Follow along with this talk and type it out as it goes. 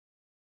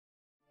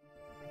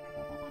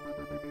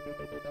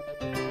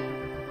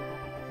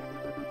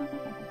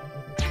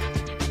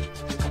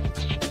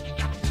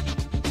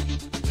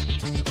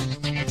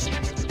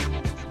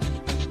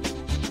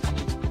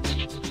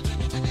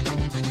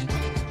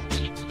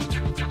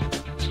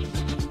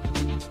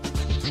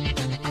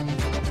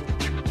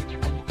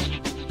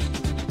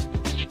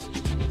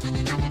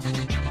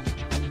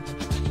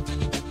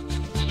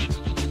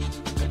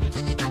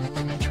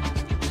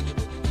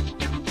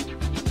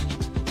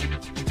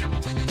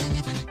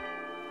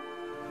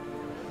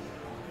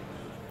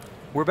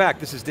We're back.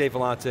 This is Dave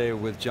Vellante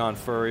with John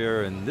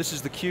Furrier, and this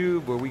is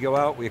theCUBE, where we go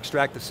out, we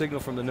extract the signal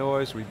from the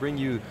noise, we bring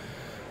you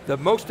the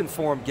most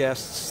informed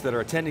guests that are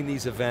attending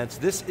these events.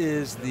 This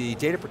is the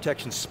Data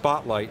Protection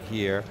Spotlight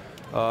here.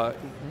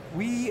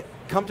 We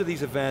come to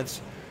these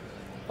events,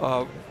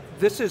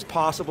 this is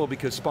possible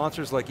because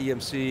sponsors like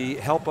EMC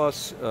help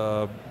us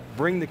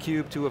bring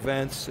theCUBE to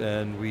events,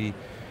 and we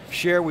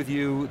share with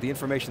you the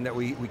information that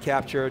we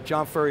capture.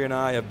 John Furrier and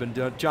I have been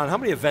doing, John, how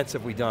many events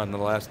have we done in the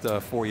last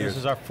 4 years? This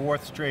is our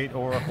 4th straight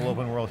Oracle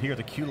OpenWorld here at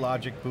the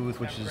QLogic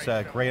booth, which is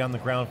great on the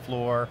ground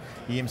floor.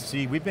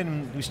 EMC,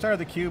 we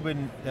started theCUBE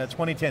in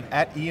 2010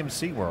 at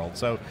EMC World,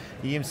 so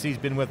EMC's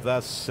been with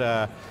us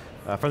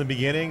from the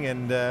beginning,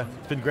 and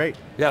it's been great.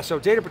 Yeah, so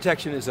data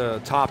protection is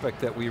a topic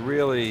that we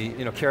really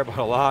care about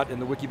a lot in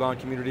the Wikibon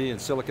community and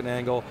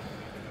SiliconANGLE.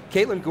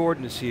 Caitlin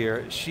Gordon is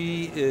here.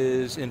 She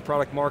is in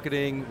product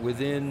marketing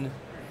within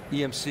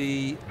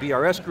EMC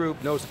BRS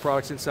Group, knows the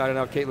products inside and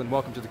out. Caitlin,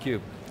 welcome to theCUBE.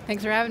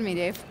 Thanks for having me,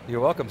 Dave. You're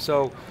welcome.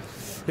 So,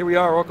 here we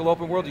are, Oracle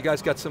OpenWorld. You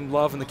guys got some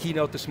love in the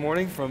keynote this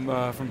morning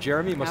from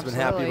Jeremy. You must have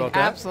been happy about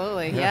that.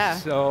 Absolutely, yeah.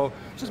 So,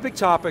 this is a big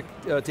topic,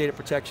 data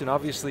protection.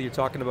 Obviously, you're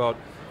talking about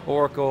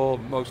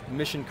Oracle, most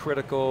mission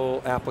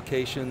critical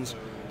applications.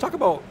 Talk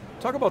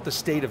about the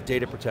state of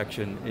data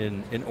protection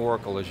in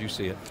Oracle as you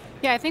see it.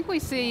 Yeah, I think we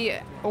see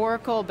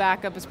Oracle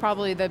Backup is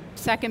probably the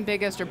second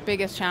biggest or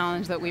biggest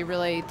challenge that we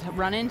really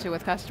run into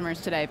with customers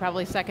today,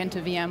 probably second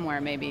to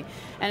VMware maybe.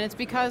 And it's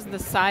because the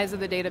size of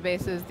the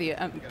databases,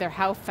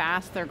 how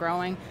fast they're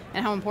growing,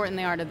 and how important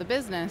they are to the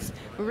business.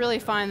 We really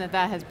find that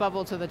has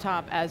bubbled to the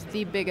top as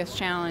the biggest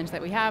challenge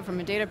that we have from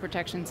a data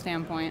protection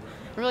standpoint.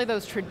 Really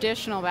those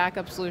traditional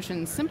backup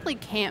solutions simply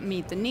can't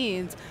meet the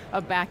needs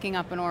of backing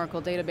up an Oracle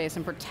database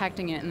and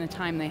protecting it in the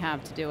time they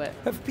have to do it.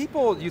 Have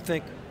people, you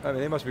think, I mean,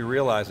 they must be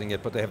realizing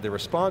it, but they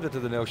responded to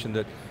the notion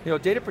that,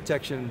 data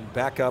protection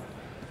backup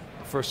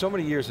for so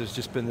many years has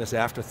just been this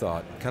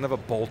afterthought, kind of a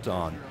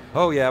bolt-on.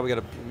 Oh yeah, we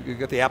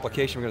got the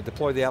application, we're going to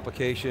deploy the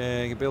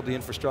application, build the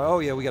infrastructure, oh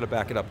yeah, we got to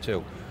back it up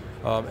too.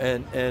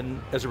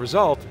 And as a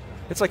result,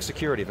 it's like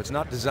security. If it's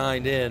not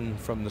designed in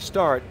from the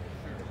start,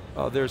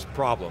 there's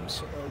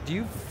problems. Do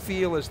you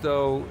feel as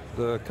though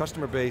the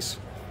customer base,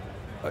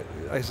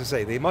 as I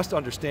say, they must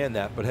understand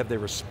that, but have they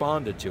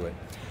responded to it?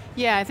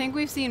 Yeah, I think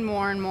we've seen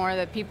more and more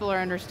that people are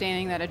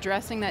understanding that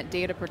addressing that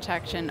data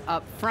protection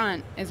up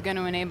front is going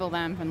to enable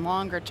them in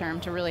longer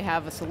term to really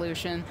have a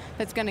solution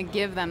that's going to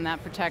give them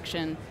that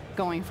protection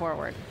going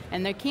forward.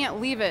 And they can't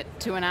leave it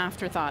to an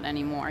afterthought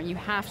anymore. You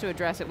have to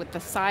address it with the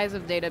size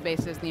of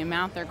databases, the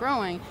amount they're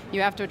growing,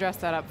 you have to address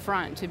that up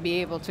front to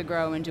be able to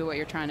grow and do what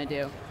you're trying to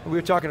do. We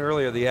were talking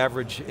earlier, the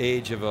average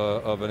age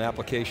of an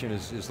application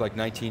is like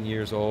 19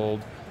 years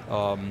old.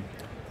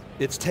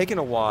 It's taken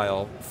a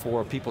while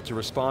for people to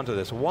respond to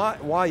this.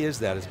 Why is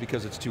that? Is it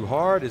because it's too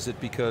hard? Is it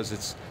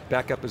because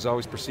backup is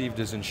always perceived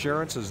as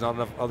insurance? There's not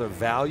enough other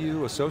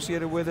value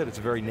associated with it? It's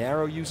a very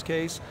narrow use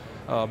case.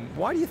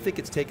 Why do you think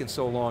it's taken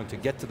so long to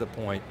get to the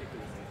point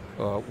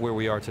where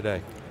we are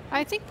today?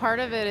 I think part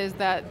of it is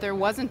that there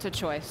wasn't a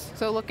choice.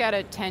 So look at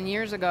it 10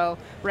 years ago,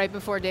 right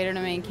before data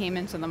domain came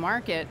into the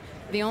market,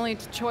 the only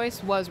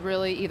choice was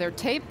really either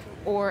tape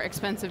or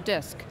expensive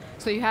disk.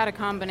 So you had a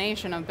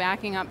combination of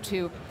backing up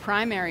to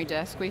primary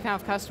disk. We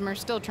have customers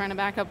still trying to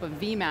back up with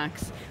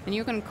VMAX, and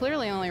you can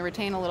clearly only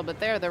retain a little bit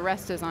there, the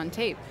rest is on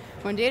tape.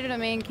 When data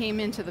domain came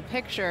into the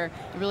picture,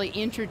 it really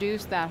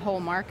introduced that whole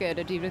market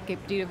of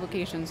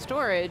deduplication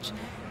storage.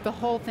 The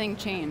whole thing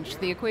changed.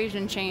 The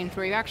equation changed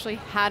where you actually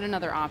had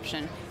another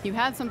option. You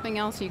had something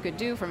else you could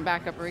do from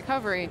backup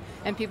recovery,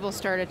 and people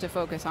started to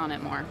focus on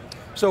it more.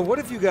 So what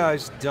have you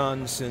guys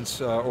done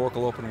since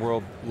Oracle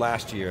OpenWorld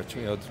last year?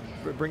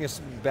 Bring us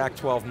back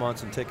 12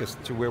 months and take us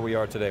to where we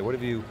are today. What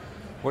have you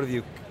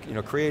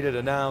created,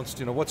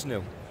 announced, what's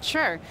new?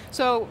 Sure,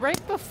 so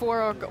right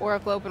before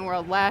Oracle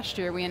OpenWorld last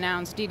year, we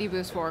announced DD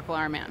Boost for Oracle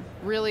RMAN.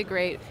 Really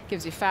great,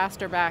 gives you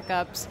faster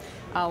backups,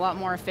 a lot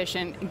more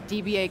efficient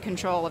DBA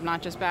control of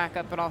not just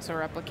backup, but also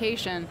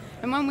replication.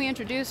 And when we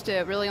introduced it,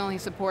 it really only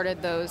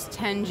supported those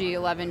 10G,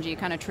 11G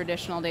kind of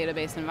traditional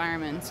database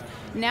environments.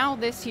 Now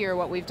this year,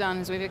 what we've done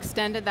is we've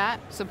extended that,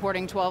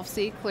 supporting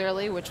 12C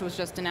clearly, which was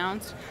just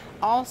announced,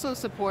 also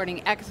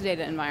supporting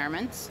Exadata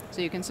environments,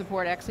 so you can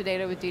support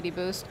Exadata with DD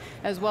Boost,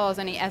 as well as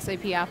any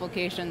SAP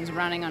applications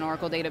running on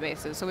Oracle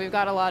databases. So we've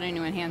got a lot of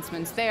new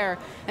enhancements there.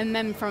 And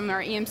then from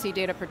our EMC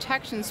Data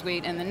Protection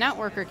Suite and the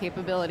networker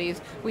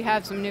capabilities, we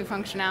have some new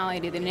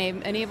functionality that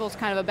enables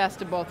kind of a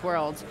best of both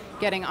worlds,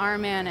 getting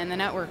RMAN and the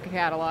network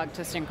catalog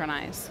to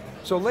synchronize.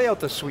 So lay out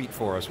the suite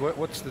for us.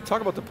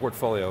 Talk about the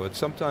portfolio. It's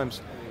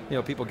sometimes,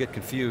 people get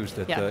confused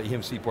at the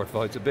EMC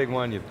portfolio. It's a big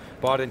one. You've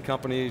bought in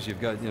companies, you've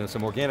got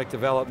some organic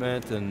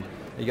development, and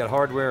you got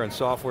hardware and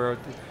software.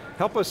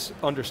 Help us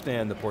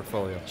understand the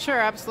portfolio. Sure,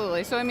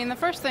 absolutely. So I mean, the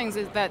first things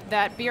is that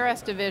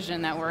BRS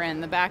division that we're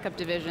in, the backup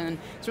division,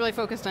 is really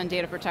focused on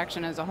data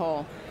protection as a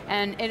whole.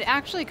 And it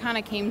actually kind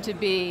of came to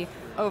be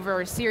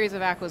over a series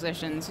of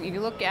acquisitions. You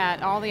look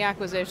at all the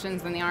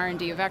acquisitions and the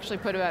R&D, we've actually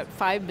put about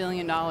 $5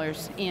 billion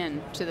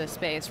into this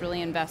space,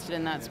 really invested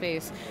in that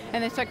space.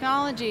 And the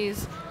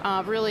technologies,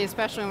 really,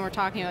 especially when we're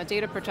talking about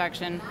data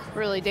protection,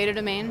 really data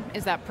domain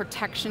is that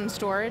protection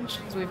storage,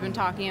 as we've been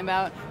talking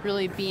about,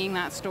 really being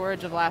that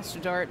storage of last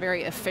resort,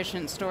 very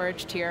efficient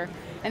storage tier.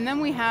 And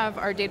then we have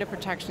our data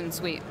protection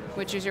suite,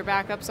 which is your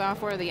backup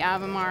software, the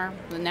Avamar,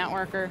 the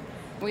networker.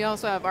 We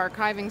also have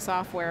archiving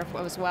software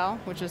as well,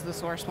 which is the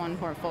SourceOne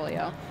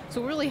portfolio.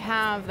 So we really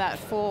have that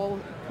full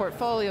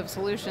portfolio of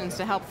solutions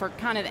to help for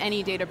kind of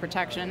any data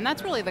protection. And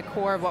that's really the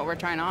core of what we're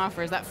trying to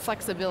offer, is that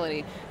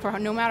flexibility for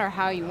no matter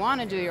how you want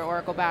to do your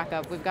Oracle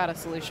backup, we've got a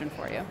solution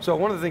for you. So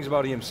one of the things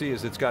about EMC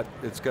is it's got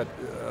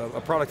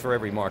a product for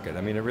every market.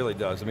 I mean, it really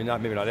does. I mean,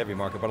 maybe not every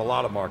market, but a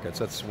lot of markets.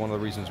 That's one of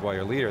the reasons why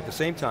you're a leader. At the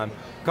same time,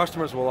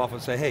 customers will often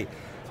say, hey,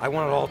 I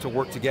want it all to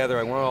work together,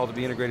 I want it all to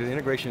be integrated.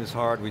 Integration is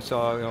hard. We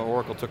saw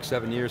Oracle took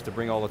 7 years to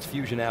bring all its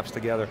Fusion apps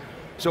together.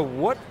 So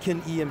what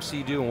can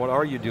EMC do and what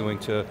are you doing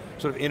to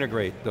sort of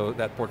integrate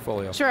that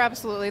portfolio? Sure,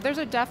 absolutely. There's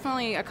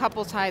definitely a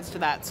couple sides to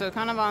that. So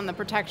kind of on the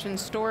protection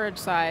storage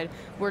side,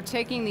 we're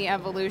taking the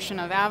evolution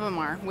of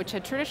Avamar, which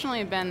had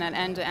traditionally been that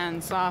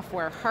end-to-end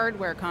software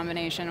hardware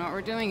combination. What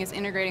we're doing is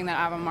integrating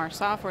that Avamar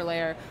software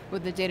layer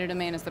with the data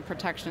domain as the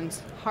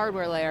protections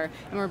hardware layer,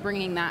 and we're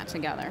bringing that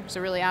together. So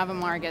really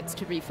Avamar gets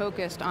to be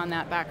focused on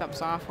that backup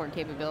software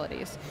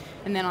capabilities.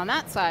 And then on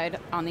that side,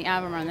 on the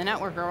Avamar and the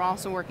network, we're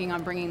also working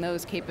on bringing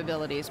those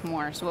capabilities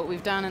more. So what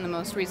we've done in the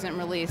most recent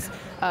release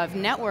of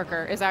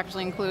Networker is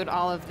actually include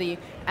all of the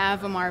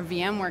Avamar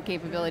VMware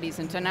capabilities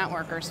into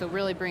Networker, so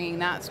really bringing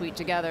that suite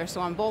together.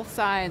 So on both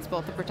sides,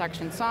 both the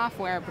protection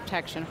software,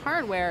 protection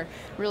hardware,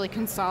 really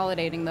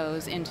consolidating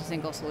those into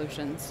single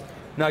solutions.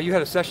 Now you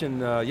had a session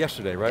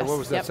yesterday, right? Yes, what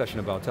was that session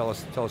about? Tell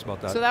us about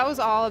that. So that was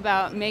all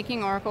about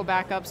making Oracle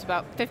backups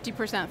about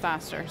 50%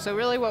 faster. So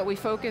really what we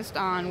focused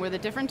on were the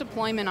different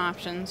deployment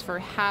options for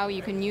how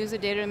you can use a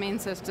data domain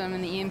system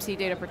in the EMC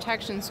Data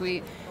Protection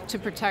Suite to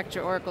protect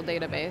your Oracle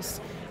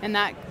database. And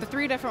the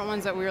three different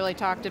ones that we really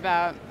talked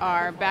about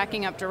are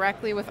backing up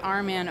directly with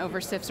RMAN over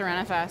CIFS or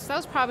NFS. That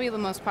was probably the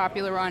most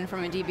popular one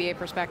from a DBA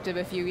perspective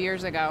a few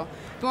years ago.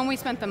 The one we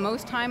spent the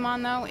most time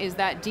on though is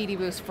that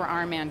DDBoost for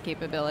RMAN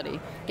capability,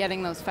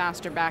 getting those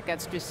faster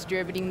backups,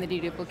 distributing the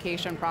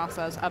deduplication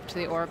process up to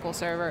the Oracle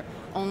server,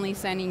 only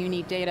sending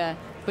unique data,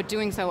 but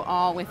doing so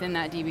all within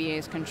that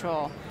DBA's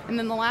control. And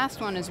then the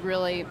last one is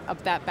really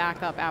that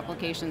backup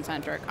application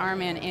centric,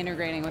 RMAN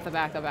integrating with a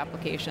backup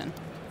application.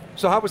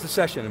 So how was the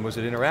session? Was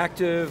it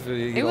interactive?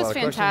 It was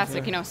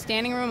fantastic,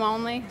 standing room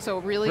only, so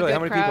really good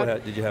crowd. How many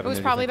people did you have? It was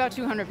probably about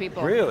 200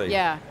 people. Really?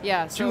 Yeah,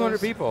 yeah. 200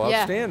 people,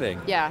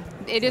 outstanding. Yeah,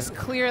 it is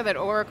clear that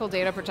Oracle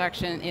data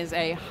protection is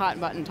a hot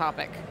button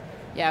topic.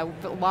 Yeah,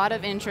 a lot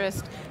of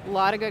interest, a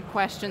lot of good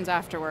questions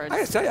afterwards. I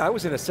gotta tell you, I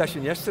was in a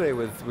session yesterday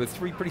with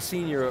three pretty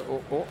senior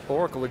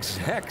Oracle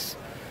execs,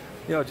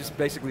 just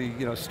basically,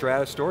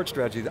 storage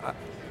strategy.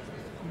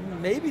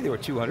 Maybe there were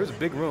 200, it was a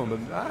big room,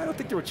 but I don't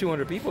think there were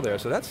 200 people there,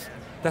 so that's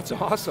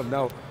awesome.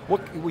 Now,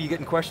 were you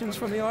getting questions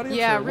from the audience?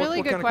 Yeah,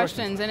 really good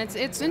questions, and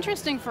it's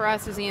interesting for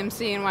us as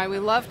EMC, and why we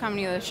love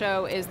coming to the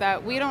show is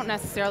that we don't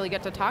necessarily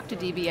get to talk to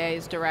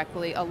DBAs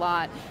directly a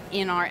lot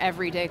in our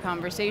everyday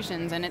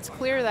conversations, and it's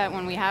clear that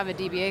when we have a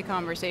DBA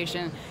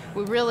conversation,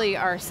 we really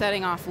are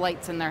setting off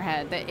lights in their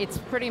head, that it's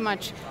pretty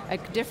much a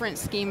different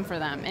scheme for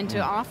them, and to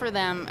offer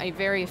them a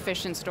very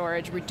efficient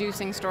storage,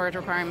 reducing storage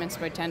requirements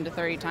by 10 to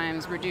 30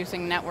 times,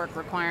 reducing network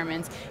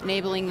requirements,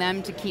 enabling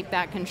them to keep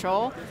that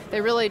control, they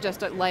really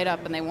just light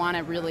up and they want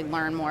to really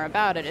learn more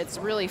about it. It's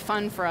really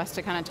fun for us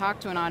to kind of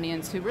talk to an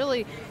audience who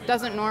really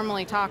doesn't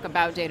normally talk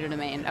about data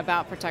domain,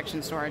 about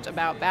protection storage,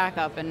 about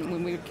backup, and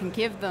when we can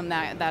give them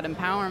that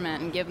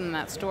empowerment and give them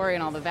that story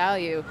and all the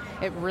value,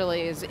 it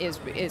really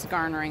is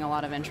garnering a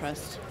lot of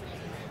interest.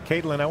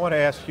 Caitlin, I want to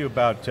ask you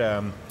about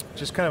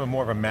just kind of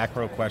more of a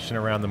macro question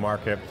around the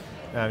market.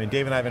 I mean,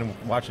 Dave and I have been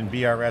watching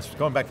BRS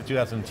going back to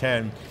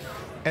 2010,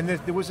 and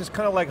there was this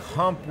kind of like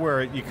hump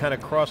where you kind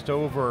of crossed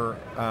over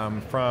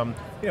from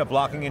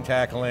blocking and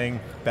tackling,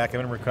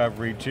 backup and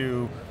recovery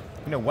to,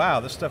 wow,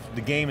 this stuff,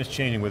 the game is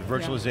changing with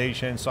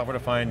virtualization,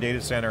 software-defined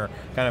data center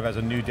kind of as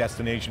a new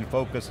destination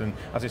focus, and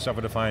I say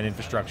software-defined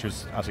infrastructure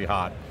is obviously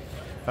hot.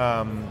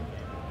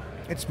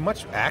 It's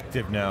much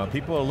active now.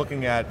 People are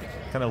looking at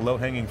kind of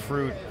low-hanging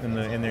fruit in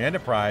the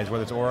enterprise,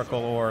 whether it's Oracle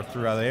or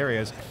through other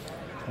areas,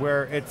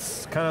 where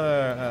it's kind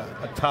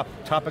of a top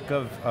topic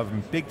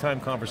of big-time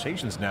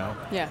conversations now.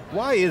 Yeah.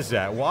 Why is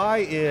that? Why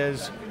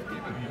is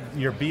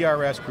your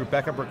BRS group,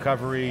 backup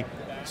recovery,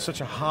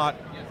 such a hot,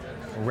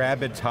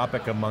 rabid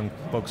topic among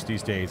folks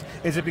these days?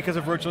 Is it because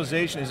of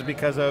virtualization? Is it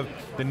because of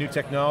the new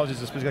technologies,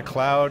 is it because of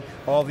cloud,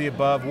 all the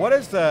above? What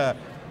is the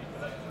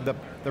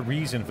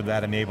reason for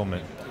that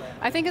enablement?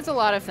 I think it's a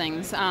lot of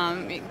things.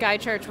 Guy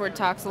Churchward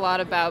talks a lot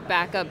about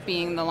backup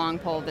being the long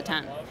pole of the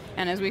tent.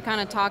 And as we kind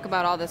of talk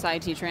about all this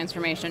IT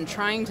transformation,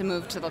 trying to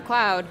move to the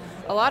cloud,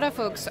 a lot of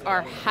folks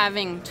are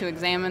having to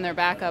examine their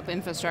backup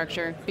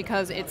infrastructure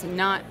because it's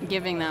not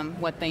giving them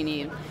what they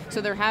need.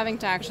 So they're having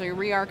to actually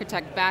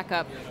re-architect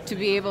backup to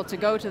be able to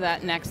go to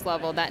that next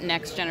level, that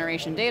next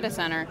generation data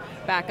center.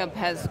 Backup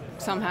has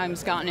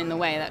sometimes gotten in the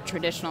way, that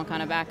traditional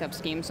kind of backup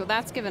scheme, so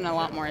that's given a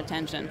lot more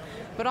attention.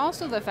 But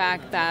also the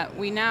fact that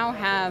we now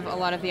have a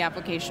lot of the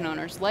application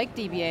owners, like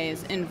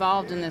DBAs,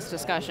 involved in this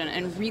discussion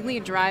and really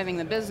driving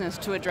the business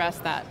to address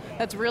that.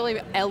 That's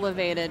really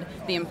elevated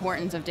the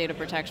importance of data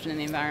protection in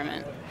the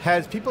environment.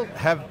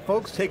 Have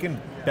folks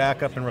taken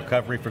backup and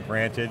recovery for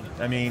granted?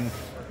 I mean,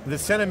 the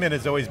sentiment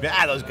has always been,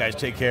 those guys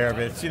take care of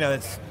it.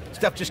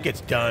 Stuff just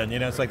gets done.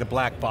 It's like the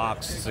black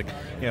box. It's like,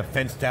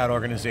 fenced out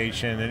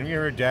organization. And you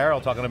heard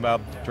Daryl talking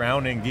about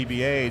drowning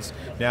DBAs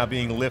now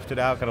being lifted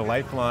out, kind of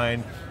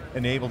lifeline,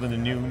 enabled into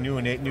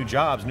new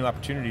jobs, new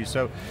opportunities.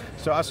 So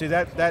obviously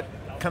that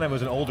kind of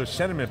was an older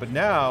sentiment, but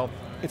now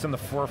it's on the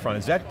forefront.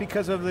 Is that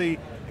because of the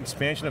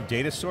expansion of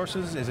data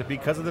sources? Is it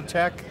because of the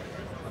tech?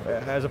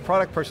 As a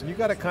product person, you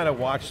got to kind of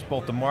watch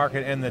both the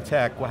market and the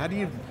tech. Well, how do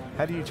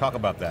you talk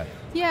about that?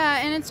 Yeah,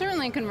 and it's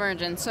certainly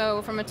convergence.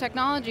 So from a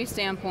technology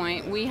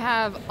standpoint, we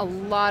have a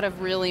lot of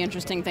really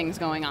interesting things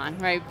going on,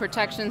 right?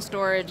 Protection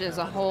storage is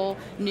a whole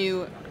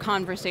new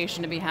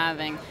conversation to be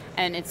having,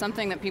 and it's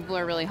something that people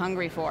are really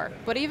hungry for.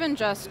 But even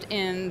just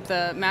in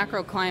the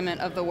macro climate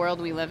of the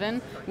world we live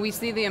in, we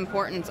see the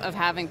importance of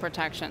having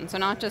protection. So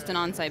not just an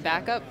on-site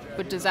backup,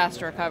 but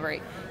disaster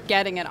recovery,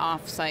 getting it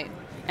off-site.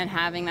 And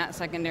having that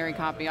secondary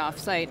copy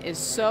off-site is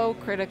so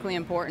critically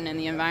important in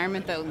the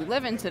environment that we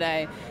live in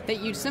today that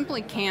you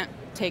simply can't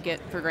take it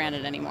for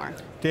granted anymore.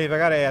 Dave, I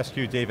got to ask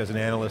you, Dave, as an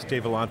analyst,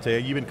 Dave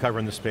Vellante, you've been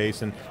covering the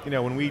space, and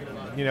when we,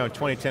 in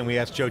 2010, we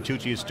asked Joe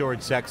Tucci, is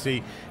storage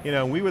sexy?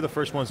 We were the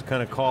first ones to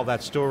kind of call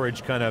that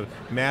storage kind of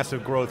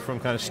massive growth from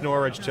kind of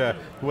storage to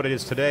what it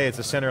is today. It's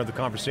the center of the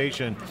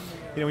conversation.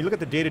 When you look at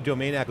the data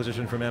domain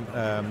acquisition from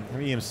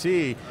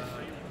EMC,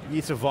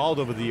 it's evolved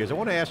over the years. I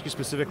want to ask you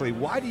specifically,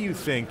 why do you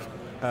think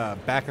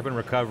backup and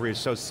recovery is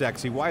so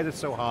sexy? Why is it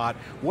so hot?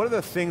 What are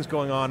the things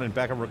going on in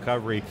backup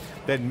recovery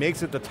that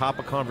makes it the top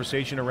of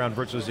conversation around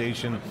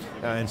virtualization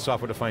and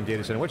software-defined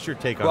data center? What's your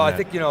take on that? Well, I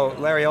think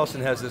Larry Ellison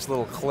has this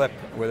little clip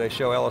where they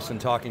show Ellison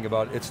talking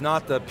about it's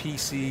not the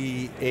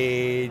PC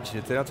age.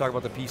 They don't talk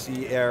about the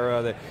PC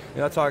era. They're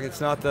not talking.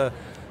 It's not the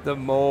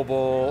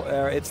mobile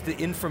era. It's the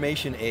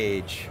information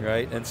age,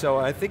 right? And so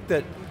I think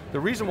that the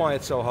reason why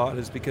it's so hot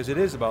is because it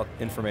is about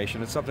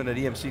information. It's something that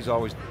EMC's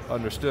always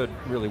understood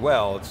really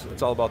well.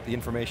 It's all about the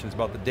information, it's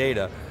about the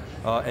data,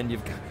 and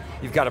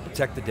you've got to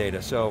protect the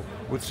data. So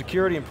with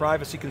security and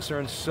privacy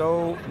concerns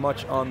so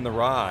much on the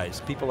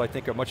rise, people I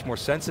think are much more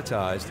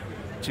sensitized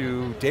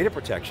to data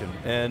protection.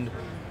 And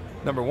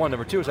number one.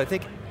 Number two is I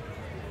think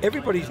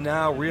everybody's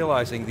now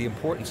realizing the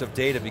importance of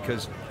data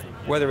because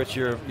whether it's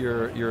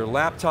your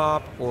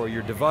laptop or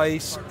your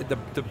device,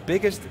 the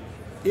biggest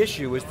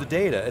issue is the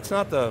data. It's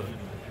not the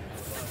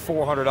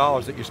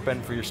 $400 that you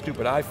spend for your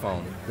stupid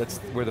iPhone. That's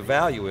where the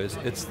value is.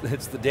 It's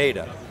the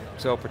data.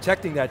 So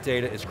protecting that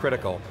data is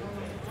critical.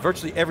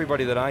 Virtually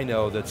everybody that I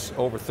know that's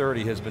over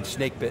 30 has been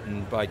snake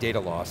bitten by data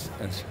loss.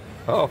 And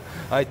so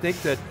I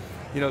think that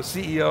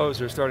CEOs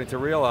are starting to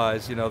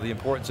realize the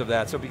importance of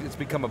that, so it's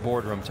become a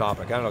boardroom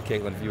topic. I don't know,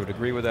 Caitlin, if you would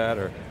agree with that,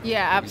 or?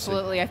 Yeah,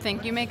 absolutely. I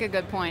think you make a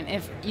good point.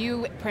 If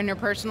you, in your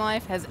personal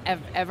life, has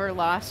ever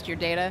lost your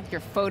data,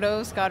 your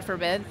photos, God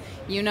forbid,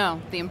 you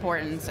know the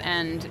importance.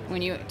 And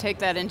when you take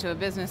that into a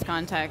business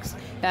context,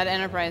 that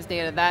enterprise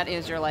data, that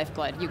is your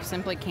lifeblood. You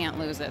simply can't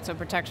lose it, so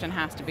protection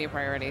has to be a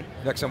priority.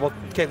 Excellent. Well,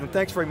 Caitlin,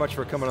 thanks very much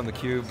for coming on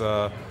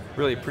theCUBE.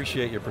 Really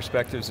appreciate your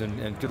perspectives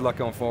and good luck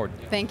going forward.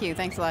 Thank you,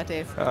 thanks a lot,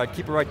 Dave.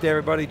 Keep it right there,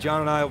 everybody.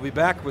 John and I will be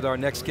back with our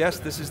next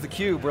guest. This is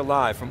theCUBE, we're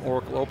live from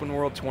Oracle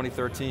OpenWorld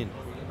 2013.